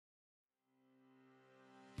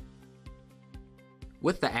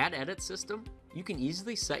With the Add Edit system, you can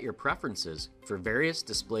easily set your preferences for various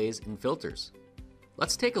displays and filters.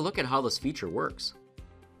 Let's take a look at how this feature works.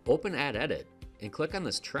 Open Add Edit and click on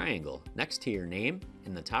this triangle next to your name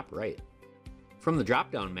in the top right. From the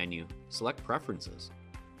drop-down menu, select Preferences.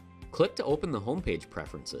 Click to open the homepage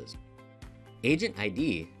preferences. Agent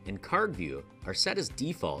ID and Card View are set as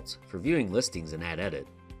defaults for viewing listings in Add Edit.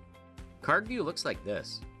 Card View looks like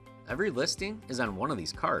this. Every listing is on one of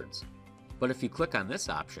these cards. But if you click on this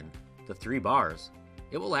option, the 3 bars,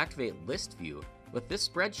 it will activate List View with this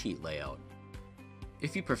spreadsheet layout.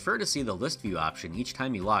 If you prefer to see the List View option each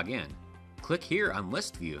time you log in, click here on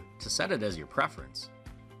List View to set it as your preference.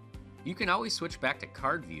 You can always switch back to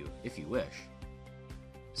Card View if you wish.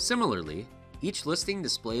 Similarly, each listing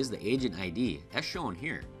displays the agent ID as shown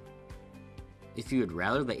here. If you would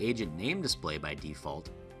rather the agent name display by default,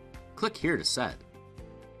 click here to set.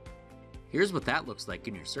 Here's what that looks like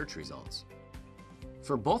in your search results.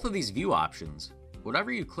 For both of these view options,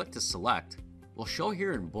 whatever you click to select will show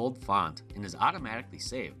here in bold font and is automatically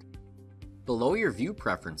saved. Below your view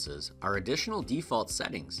preferences are additional default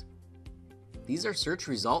settings. These are search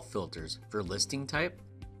result filters for listing type,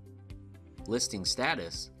 listing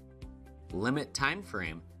status, limit time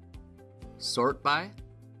frame, sort by,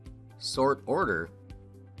 sort order,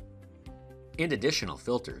 and additional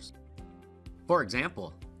filters. For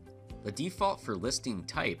example, the default for listing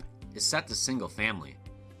type is set to single family,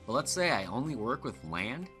 but let's say I only work with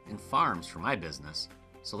land and farms for my business,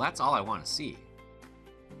 so that's all I want to see.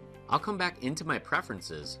 I'll come back into my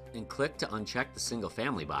preferences and click to uncheck the single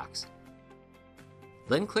family box.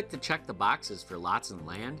 Then click to check the boxes for lots and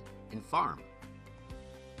land and farm.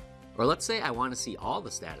 Or let's say I want to see all the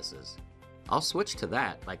statuses. I'll switch to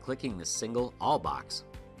that by clicking the single all box.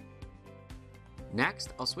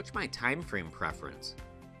 Next, I'll switch my time frame preference.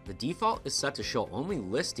 The default is set to show only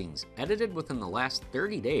listings edited within the last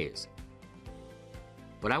 30 days.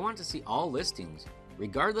 But I want to see all listings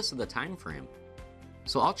regardless of the time frame,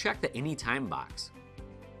 so I'll check the anytime box.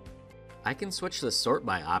 I can switch the sort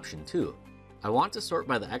by option too. I want to sort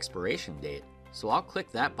by the expiration date, so I'll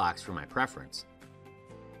click that box for my preference.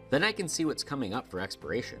 Then I can see what's coming up for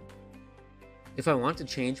expiration. If I want to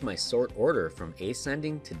change my sort order from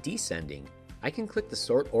ascending to descending, I can click the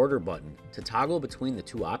Sort Order button to toggle between the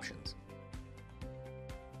two options.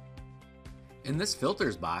 In this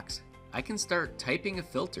Filters box, I can start typing a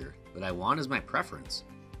filter that I want as my preference.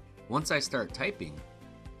 Once I start typing,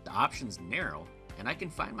 the options narrow and I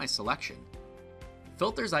can find my selection.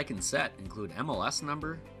 Filters I can set include MLS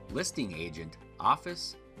number, listing agent,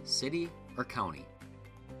 office, city, or county.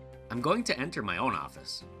 I'm going to enter my own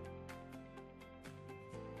office.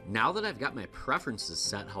 Now that I've got my preferences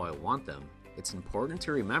set how I want them, it's important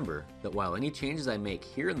to remember that while any changes I make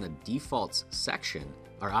here in the Defaults section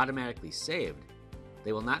are automatically saved,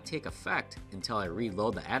 they will not take effect until I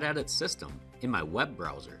reload the Add Edit system in my web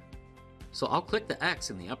browser. So I'll click the X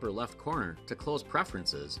in the upper left corner to close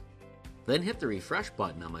Preferences, then hit the refresh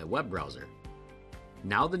button on my web browser.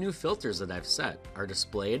 Now the new filters that I've set are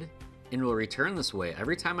displayed and will return this way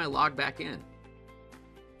every time I log back in.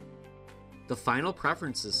 The final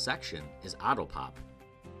Preferences section is Autopop.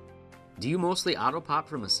 Do you mostly autopop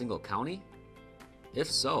from a single county?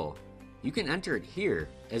 If so, you can enter it here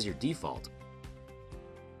as your default.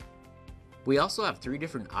 We also have 3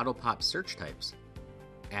 different autopop search types: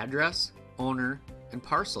 address, owner, and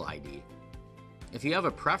parcel ID. If you have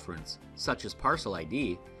a preference, such as parcel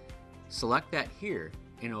ID, select that here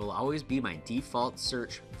and it will always be my default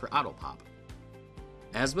search for Autopop.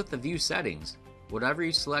 As with the view settings, whatever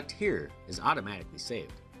you select here is automatically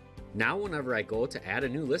saved. Now whenever I go to add a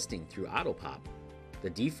new listing through Autopop, the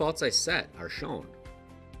defaults I set are shown.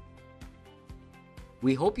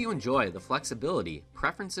 We hope you enjoy the flexibility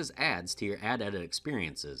Preferences adds to your Add Edit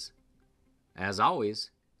experiences. As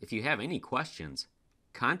always, if you have any questions,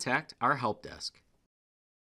 contact our help desk.